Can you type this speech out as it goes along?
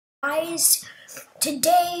Guys,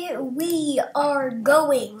 today we are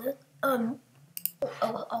going,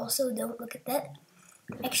 also don't look at that.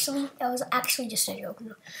 Actually, that was actually just a joke.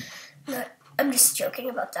 No, I'm just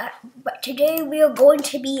joking about that. But today we are going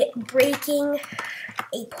to be breaking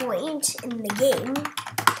a point in the game,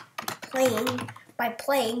 playing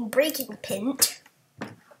Breaking Point.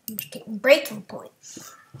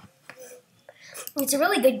 It's a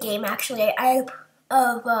really good game, actually. I've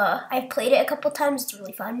played it a couple times. It's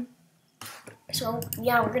really fun. So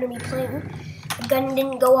yeah, we're gonna be playing. The gun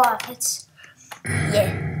didn't go off.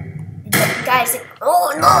 Guys.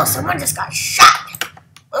 Oh no! Someone just got shot.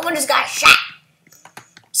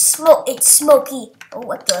 It's Smokey. Oh,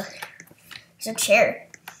 what the? There's a chair.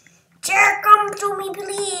 Chair, come to me,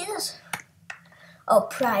 please. Oh,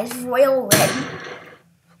 prize royal red.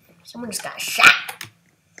 Someone just got shot.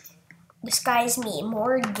 Disguise me.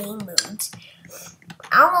 More game modes.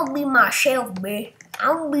 I'll be myself, babe.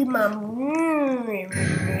 I'll be my.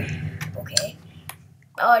 Okay.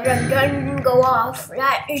 Oh, the gun didn't go off.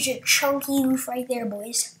 That is a chunky oof right there,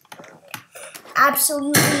 boys.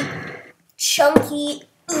 Absolutely chunky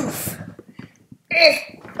oof.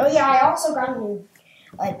 Oh yeah, I also got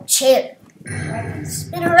a chair. I can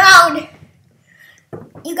spin around.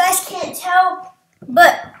 You guys can't tell,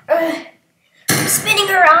 but I'm spinning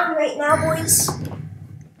around right now, boys.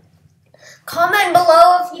 Comment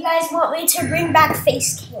below if you guys want me to bring back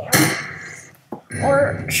face cam,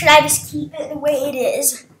 or should I just keep it the way it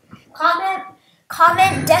is? Comment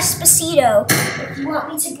Despacito if you want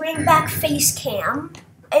me to bring back face cam,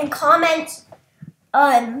 and comment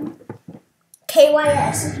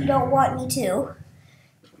KYS if you don't want me to.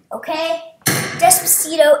 Okay?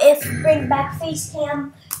 Despacito if bring back face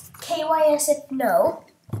cam, KYS if no.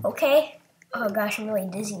 Okay? Oh gosh, I'm really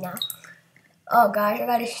dizzy now. Oh gosh, I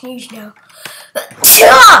gotta sneeze now. Okay.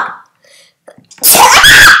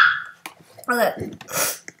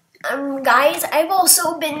 Guys, I've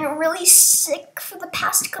also been really sick for the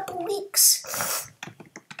past couple weeks.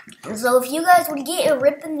 So if you guys would get a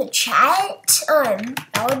rip in the chat,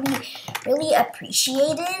 that would be really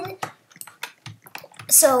appreciated.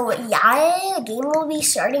 So yeah, the game will be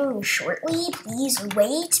starting shortly. Please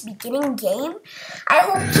wait. Beginning game. I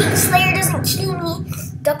hope King Slayer doesn't kill me.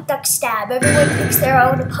 Duck, duck, stab. Everyone picks their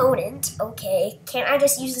own opponent. Okay. Can't I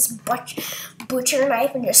just use this butcher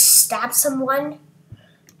knife and just stab someone?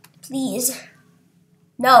 Please.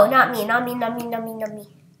 No, not me.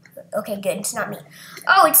 Okay, good. It's not me.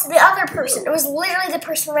 Oh, it's the other person. It was literally the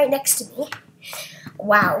person right next to me.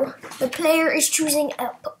 Wow. The player is choosing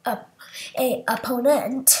a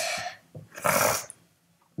opponent.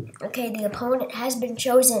 Okay, the opponent has been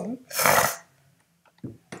chosen.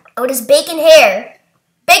 Oh, it is bacon hair.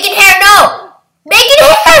 Bacon hair, no! Bacon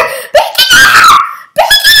hair! Bacon hair!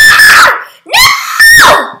 Bacon hair!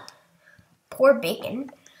 No! Poor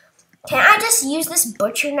bacon. Can't I just use this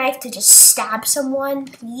butcher knife to just stab someone,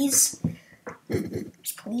 please?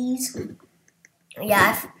 Just please.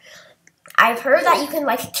 Yeah, I've heard that you can,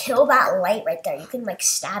 like, kill that light right there. You can, like,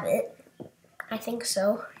 stab it. I think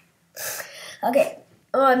so. Okay.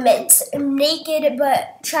 It's naked,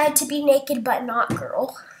 but tried to be naked, but not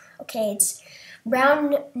girl. Okay, it's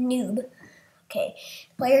brown noob. Okay.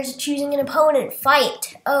 Players are choosing an opponent.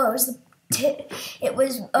 Fight. Oh, it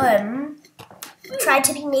was tried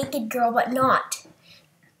to be naked girl, but not.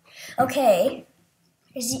 Okay.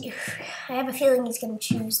 I have a feeling he's going to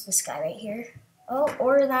choose this guy right here. Oh,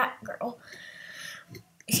 or that girl.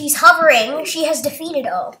 She's hovering. She has defeated.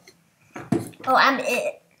 Oh, I'm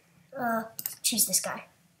it. Choose this guy.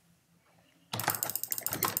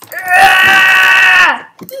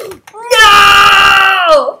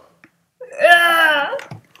 No!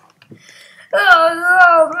 Oh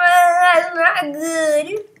no, man, that's not good.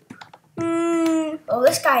 Oh,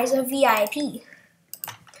 this guy is a VIP.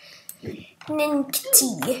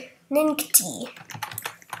 Ninkty.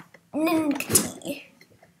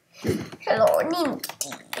 Hello,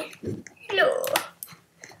 Ninkty. Hello.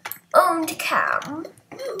 Owned cam.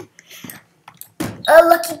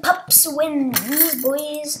 Lucky Pups wins,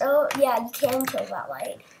 boys. Oh, yeah, you can kill that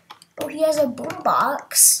light. Oh, he has a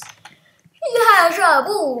boombox.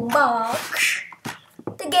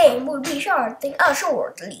 The game will be starting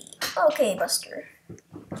shortly. Okay, Buster.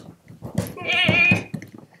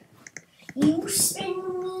 You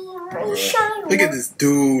spin me right shine. Look at this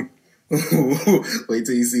dude. Wait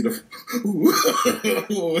till you see the.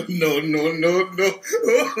 No.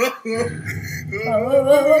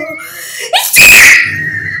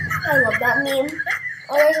 I love that meme.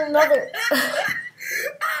 Oh, there's another.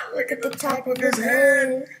 Look at the top of his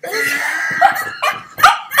head. Look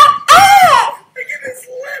at his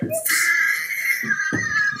lips.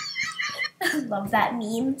 love that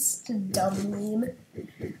meme. It's a dumb meme,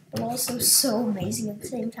 but also so amazing at the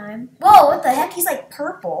same time. Whoa, what the heck? He's like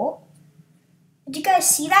purple. Did you guys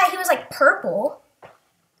see that? He was like purple.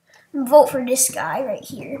 Vote for this guy right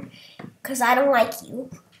here, because I don't like you.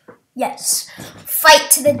 Yes. Fight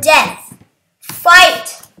to the death.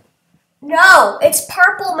 Fight! No, it's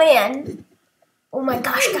Purple Man. Oh my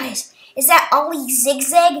gosh, guys. Is that Ollie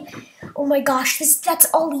Zigzag? Oh my gosh, that's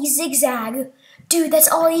Ollie Zigzag. Dude, that's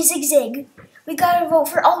Ollie Zigzag. We gotta vote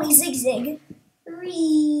for Ollie Zigzag.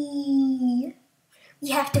 We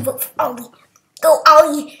have to vote for Ollie. Go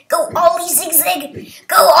Ollie! Go Ollie Zigzag!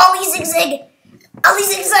 Go Ollie Zigzag! Ollie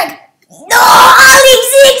Zigzag! No! Ollie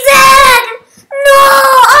Zigzag! No!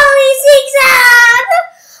 Ollie Zigzag!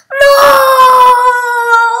 No!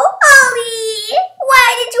 Ollie! Why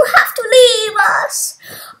did you have to leave us?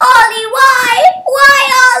 Ollie, why? Why,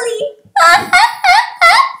 Ollie?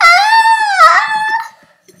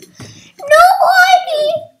 No,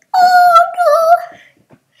 Ollie! Oh, no!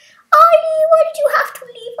 Ollie, why did you have to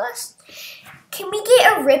leave us? Can we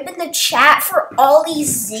get a rip in the chat for Ollie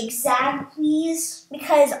Zigzag, please?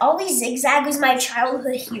 Because Ollie Zigzag was my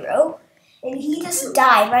childhood hero, and he just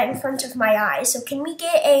died right in front of my eyes. So can we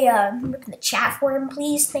get a rip in the chat for him,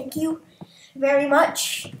 please? Thank you very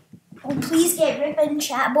much. Oh, please get rip in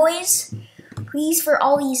chat, boys. Please, for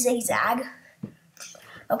Ollie Zigzag.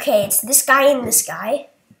 Okay, it's this guy and this guy.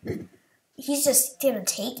 He's just gonna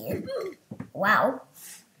take it. Wow.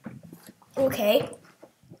 Okay.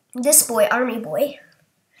 This boy, Army Boy.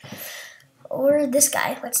 Or this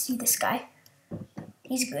guy. Let's do this guy.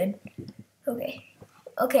 He's good. Okay.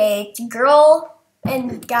 Okay, it's girl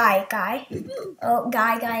and guy. Oh,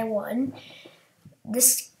 guy won.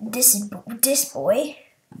 This boy.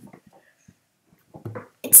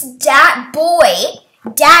 It's that boy.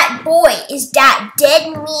 That boy is that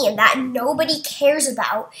dead meme that nobody cares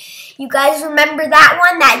about. You guys remember that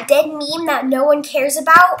one? That dead meme that no one cares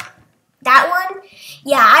about? That one?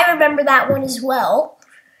 Yeah, I remember that one as well.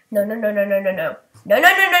 No.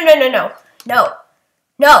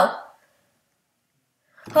 No.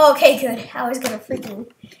 Okay, good. I was gonna freaking...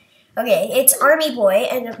 Okay, it's Army Boy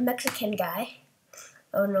and a Mexican guy.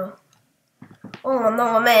 Oh, no. Oh,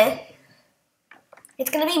 no, man.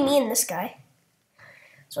 It's gonna be me and this guy.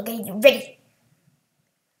 So, okay, you ready?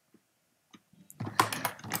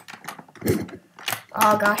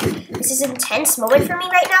 Oh, gosh. This is an intense moment for me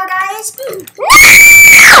right now, guys.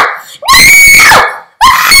 No!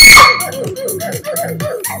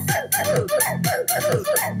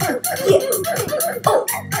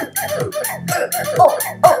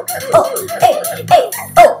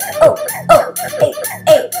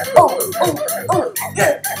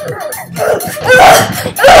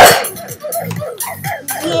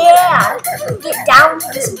 Yeah, get down to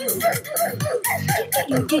this beat.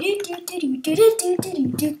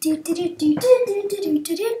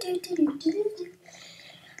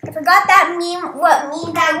 I forgot that meme, what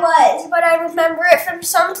meme that was, but I remember it from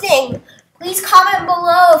something. Please comment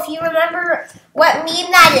below if you remember what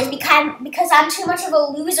meme that is, because I'm too much of a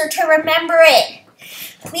loser to remember it.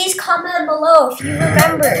 Please comment below if you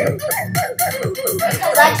remember,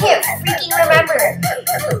 because I can't freaking remember,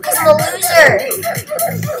 because I'm a loser.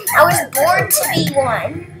 I was born to be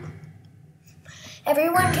one.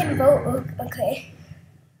 Everyone can vote. Okay.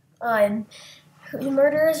 The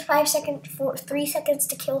murder is 3 seconds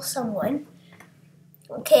to kill someone.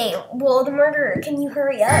 Okay, well, the murderer, can you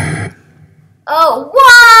hurry up? Oh,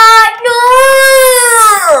 what?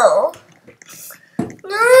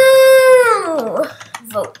 No!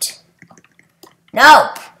 Vote.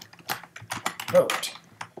 No! Vote.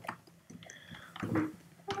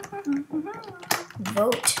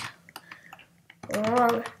 Vote.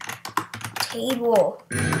 Long table.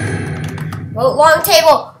 Vote long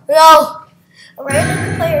table. No! A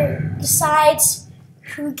random player decides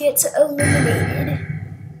who gets eliminated.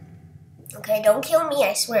 Okay, don't kill me,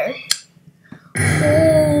 I swear.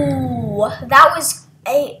 Oh, that was,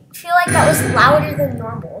 I feel like that was louder than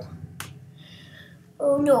normal.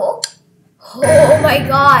 Oh no. Oh my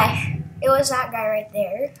gosh. It was that guy right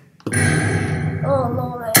there. Oh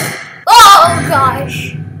no, man. Oh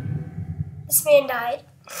gosh. This man died.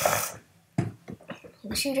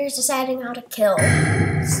 The shooter's deciding how to kill.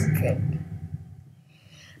 Secret.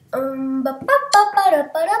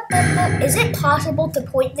 Is it possible to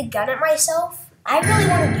point the gun at myself? I really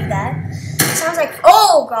want to do that. It sounds like,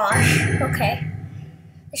 oh gosh. Okay.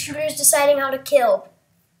 The shooter's deciding how to kill.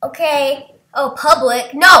 Okay. Oh,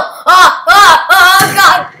 public. No. Oh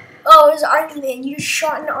God. Oh, it was an army man. You just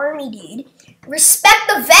shot an army dude. Respect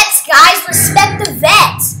the vets, guys. Respect the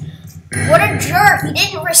vets. What a jerk. He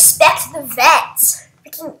didn't respect the vets.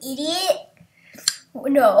 Freaking idiot.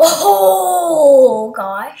 No. Oh,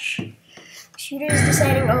 gosh. Shooter is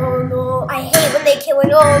deciding, oh, no. I hate when they kill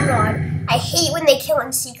in, oh, God. I hate when they kill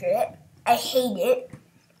in secret. I hate it.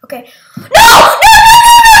 Okay. No! No!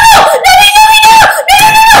 No! No! No! No!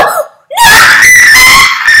 No! No!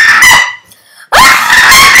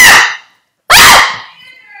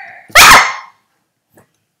 No!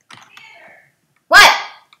 What?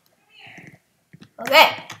 Okay.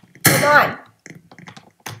 Come on.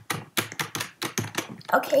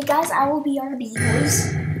 Okay, guys, I will be RB,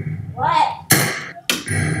 boys. What?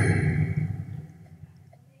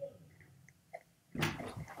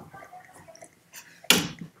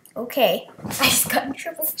 Okay, I just got in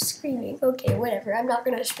trouble for screaming. Okay, whatever. I'm not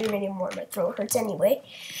gonna scream anymore. My throat hurts anyway.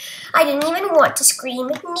 I didn't even want to scream.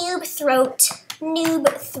 Noob throat. Noob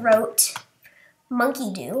throat.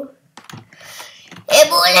 Monkey do. Hey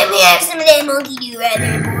boy, let me have some of that monkey do right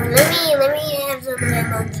there, boy. Let me have some of that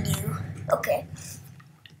monkey do. Okay.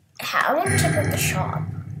 I want to check out the shop.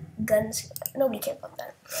 Guns. Nobody cares about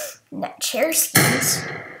that. That chair skins.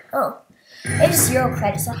 Oh. I have 0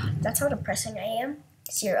 credits. Oh, that's how depressing I am.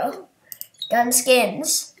 0. Gun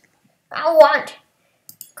skins. I want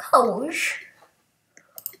coach.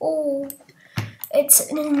 Oh. It's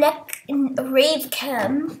rave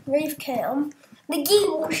cam. Rave cam. The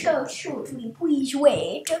game will start shortly. Please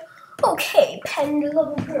wait. Okay,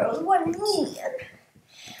 Pendulum Girl, 1 million.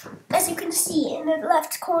 As you can see in the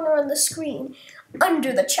left corner on the screen,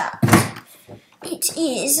 under the chat, it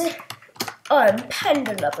is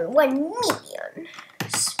Pendulum 1 million.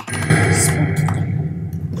 Spooky.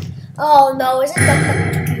 Oh no, isn't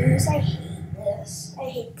that the goose? I hate this. I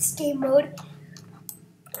hate this game mode.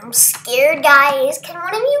 I'm scared, guys. Can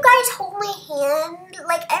one of you guys hold my hand?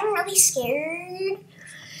 Like, I'm really scared.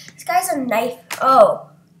 This guy's a knife. Oh.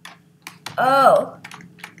 Oh.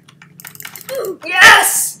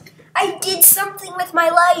 Yes! I did something with my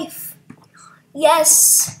life.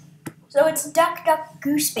 Yes. So it's duck, duck,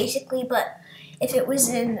 goose, basically, but if it was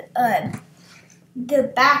in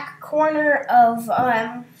the back corner of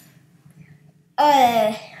an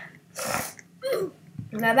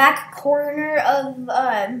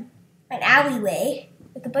alleyway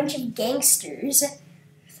with a bunch of gangsters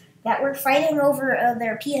that were fighting over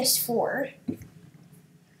their PS4.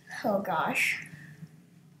 Oh gosh.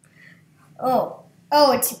 Oh,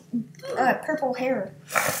 it's purple hair.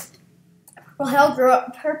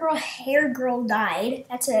 Purple hair girl died.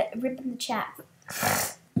 That's a rip in the chat.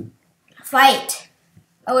 Fight.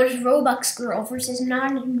 Oh, it's Roblox girl versus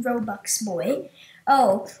non-Roblox boy.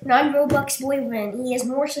 Oh, non-Roblox boy win. He is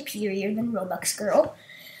more superior than Roblox girl.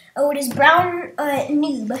 Oh, it is brown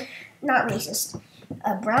noob, not racist.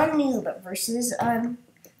 Brown noob versus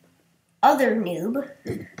other noob.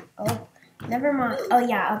 Oh, never mind. Oh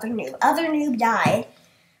yeah, other noob. Other noob died.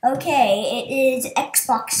 Okay, it is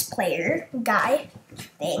Xbox player guy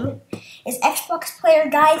thing. Is Xbox player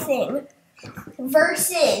guy thing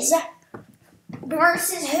versus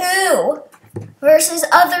who? Versus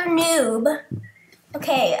other noob.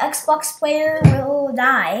 Okay, Xbox player will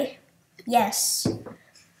die. Yes.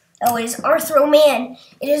 Oh, it is Arthro Man.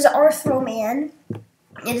 It is Arthro Man.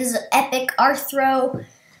 It is epic Arthro.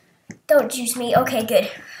 Don't juice me. Okay, good.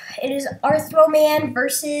 It is Arthro Man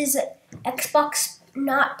versus Xbox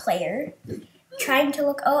not player. Trying to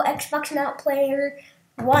look. Oh, Xbox not player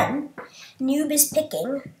 1. Noob is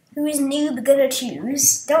picking. Who is noob gonna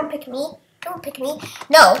choose? Don't pick me. Don't pick me.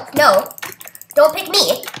 No, no. Don't pick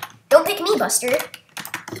me. Don't pick me, Buster.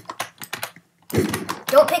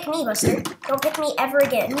 Don't pick me, Buster. Don't pick me ever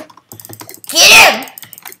again. Get him!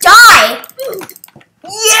 Die!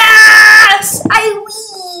 Yes! I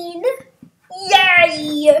win!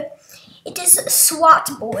 Yay! It is SWAT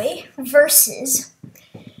Boy versus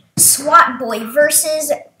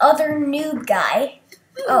other noob guy.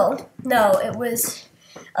 Oh, no, it was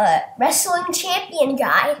wrestling champion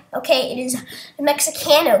guy. Okay, it is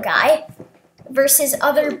Mexicano guy versus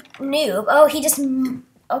other noob. Oh, he just...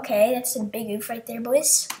 Okay, that's a big oof right there,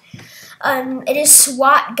 boys. It is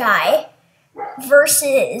SWAT guy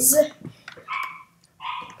versus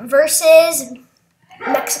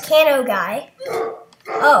Mexicano guy.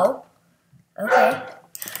 Oh, okay.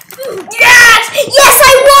 Yes! Yes,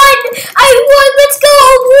 I won! I won! Let's go,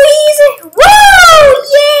 boys! Whoa!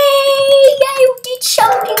 Yay! I did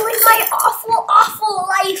something with my awful, awful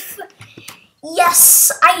life.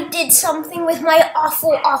 Yes, I did something with my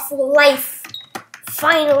awful, awful life.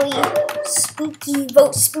 Finally, spooky,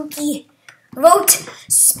 vote spooky, vote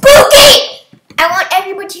spooky! I want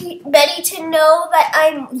everybody to know that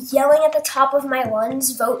I'm yelling at the top of my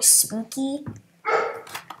lungs, vote spooky.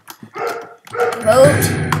 Vote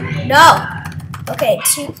no. Okay,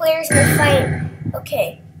 2 players will fight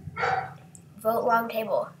Okay. Vote long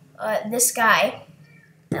table. This guy.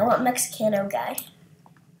 I want Mexicano guy.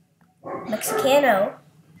 Mexicano.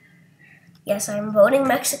 Yes, I'm voting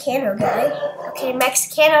Mexicano guy. Okay,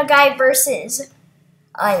 Mexicano guy versus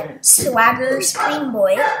Swagger Supreme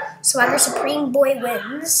Boy. Swagger Supreme Boy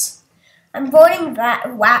wins. I'm voting that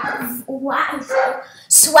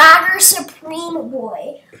Swagger Supreme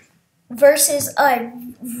Boy versus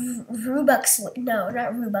Robux. No,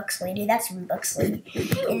 not Robux Lady. That's Robux Lady.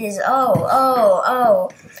 It is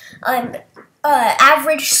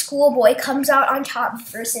Average Schoolboy comes out on top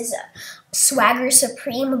versus Swagger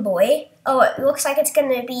Supreme Boy. Oh, it looks like it's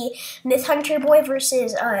gonna be Myth Hunter Boy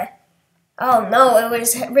versus oh no, it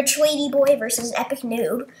was Rich Lady Boy versus Epic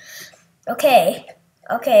Noob. Okay,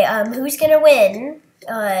 who's gonna win?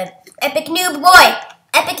 Epic Noob Boy.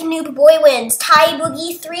 Epic Noob Boy wins. Ty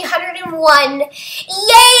Boogie 301.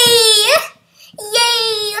 Yay!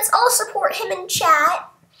 Yay! Let's all support him in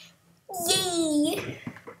chat. Yay!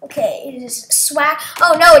 Okay, it is swag.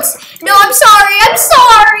 Oh no, I'm sorry.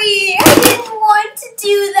 I didn't want to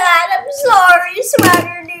do that. I'm sorry,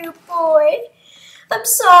 Swagger Noob Boy. I'm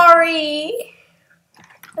sorry.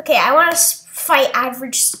 Okay, I want to fight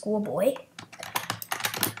Average Schoolboy.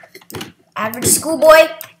 Average Schoolboy.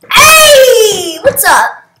 Hey! What's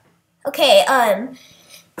up? Okay,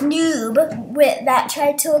 Noob that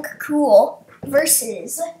tried to look cool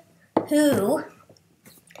versus who?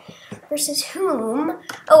 Versus whom?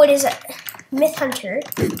 Oh, it is Myth Hunter.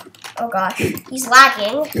 Oh gosh, he's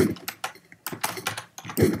lagging.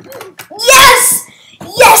 Yes!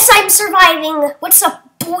 Yes, I'm surviving! What's up,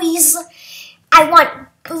 boys? I want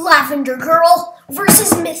Lavender Girl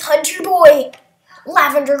versus Myth Hunter Boy.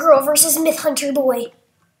 Lavender Girl versus Myth Hunter Boy.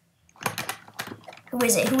 Who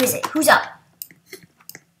is it? Who's up?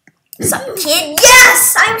 What's up, kid?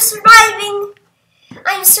 Yes! I'm surviving!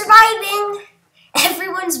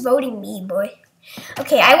 Everyone's voting me, boy.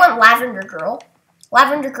 Okay, I want Lavender Girl.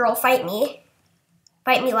 Lavender Girl, fight me.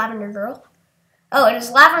 Fight me, Lavender Girl. Oh, it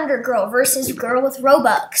is Lavender Girl versus Girl with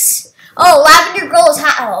Robux. Oh, Lavender Girl is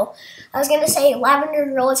I was gonna say Lavender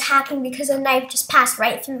Girl is hacking because a knife just passed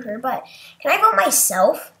right through her, but can I vote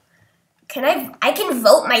myself? I can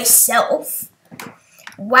vote myself.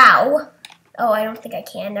 Wow. Oh, I don't think I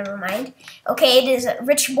can, never mind. Okay, it is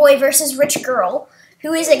Rich Boy versus Rich Girl.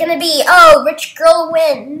 Who is it gonna be? Oh, Rich Girl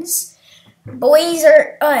wins. Boys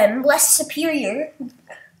are less superior.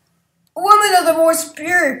 Women are the more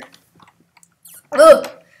superior. Ugh.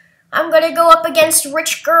 I'm gonna go up against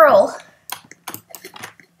Rich Girl.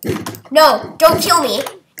 No, don't kill me.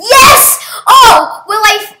 Yes! Oh,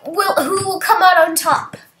 who will come out on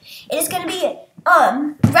top? It is gonna be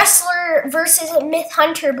Wrestler versus Myth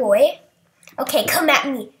Hunter Boy. Okay, come at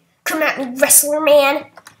me, Wrestler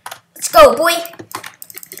man. Let's go, boy.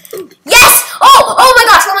 Yes! Oh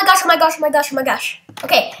my gosh.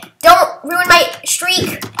 Okay, don't ruin my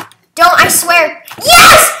streak. Don't, I swear.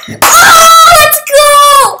 Yes!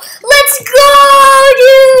 Oh, let's go,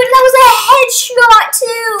 dude. That was a headshot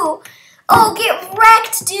too. Oh, get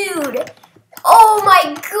wrecked, dude. Oh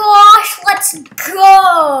my gosh, let's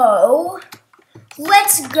go.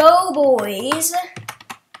 Let's go, boys.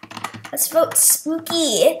 Let's vote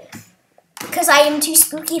spooky, because I am too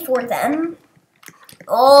spooky for them.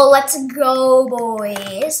 Oh, let's go,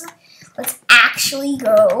 boys. Let's actually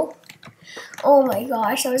go. Oh my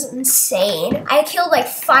gosh, that was insane. I killed like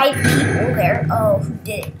 5 people there. Oh, who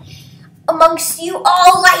did it? Amongst you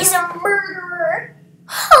all lies a murderer.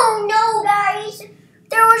 Oh no, guys.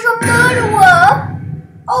 There was a murderer.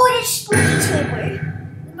 Oh, it is spooky taper.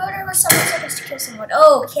 The murderer someone supposed to kill someone.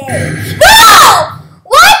 Okay. No!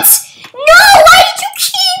 What? No, why did you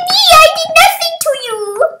kill me? I did nothing to you.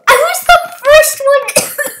 I was the first one.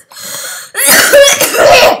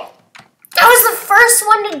 I was the first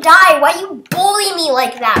one to die. Why you bully me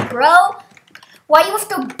like that, bro? Why you have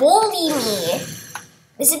to bully me?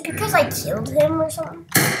 Is it because I killed him or something?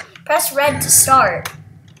 Press red to start.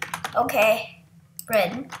 Okay.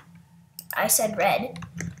 Red. I said red.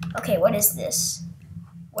 Okay, what is this?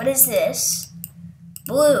 What is this?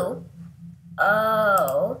 Blue.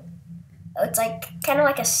 Oh. It's like kind of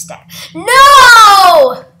like a stack.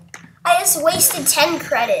 No! I just wasted 10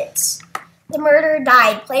 credits. The murderer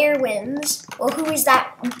died. Player wins. Well, who is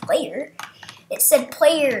that player? It said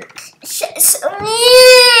player. Say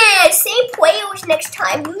players next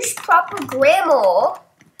time. Use proper grammar.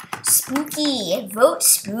 Spooky. Vote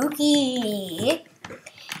spooky.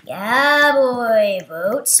 Yeah, boy.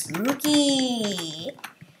 Vote spooky.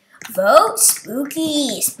 Vote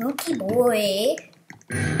spooky. Spooky boy.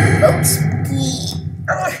 Vote spooky.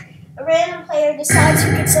 Ugh. A random player decides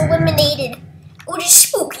who gets eliminated. Oh, just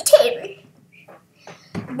spooky Taylor.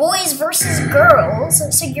 boys versus girls,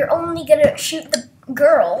 so you're only gonna shoot the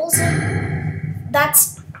girls.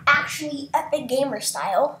 That's actually epic gamer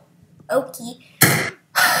style. Okay.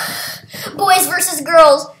 Boys versus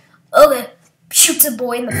girls. Okay. Shoots a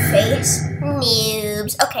boy in the face.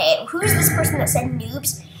 Noobs. Okay, who's this person that said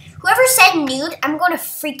noobs? Whoever said nude, I'm going to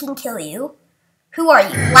freaking kill you. Who are you?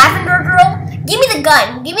 Lavender girl? Give me the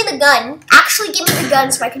gun. Give me the gun. Actually, give me the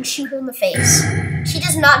gun so I can shoot her in the face. She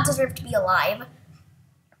does not deserve to be alive.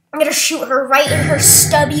 I'm going to shoot her right in her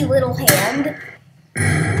stubby little hand.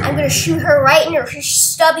 I'm going to shoot her right in her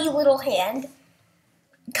stubby little hand.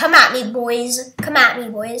 Come at me, boys. Come at me,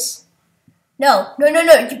 boys. No.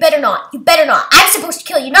 You better not. You better not. I'm supposed to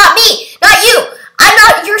kill you, not me. Not you.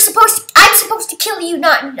 I'm supposed to kill you,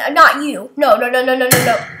 not you. No.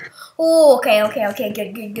 Oh, okay.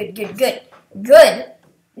 Good.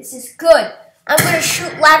 This is good. I'm going to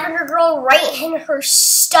shoot Lavender Girl right in her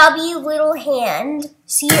stubby little hand.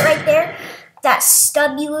 See it right there? That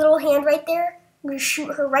stubby little hand right there? I'm going to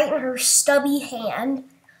shoot her right in her stubby hand.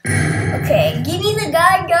 Okay, give me the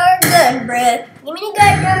goddamn gun, bruh. Give me the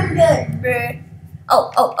goddamn gun, bruh.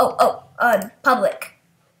 Public.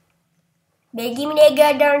 Better give me that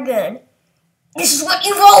goddamn gun. This is what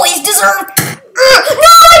you've always deserved. No,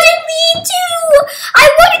 I didn't mean to. I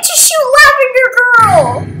wanted to shoot Lavender Girl.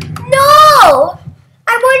 No,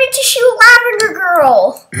 I wanted to shoot Lavender Girl.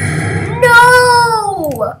 No,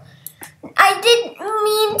 I didn't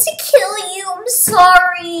mean to kill you. I'm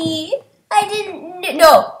sorry. I didn't.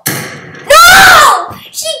 No!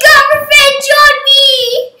 She got revenge on me!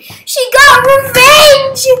 She got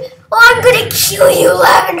revenge! Oh, I'm gonna kill you,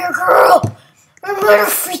 Lavender Girl! I'm gonna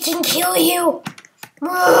freaking kill you!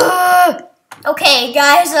 Okay,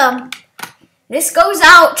 guys, this goes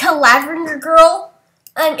out to Lavender Girl.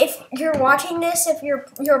 If you're watching this, if you're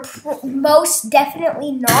most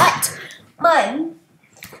definitely not,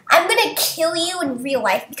 I'm gonna kill you in real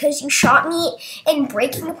life because you shot me in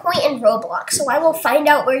Breaking Point in Roblox, so I will find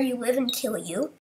out where you live and kill you.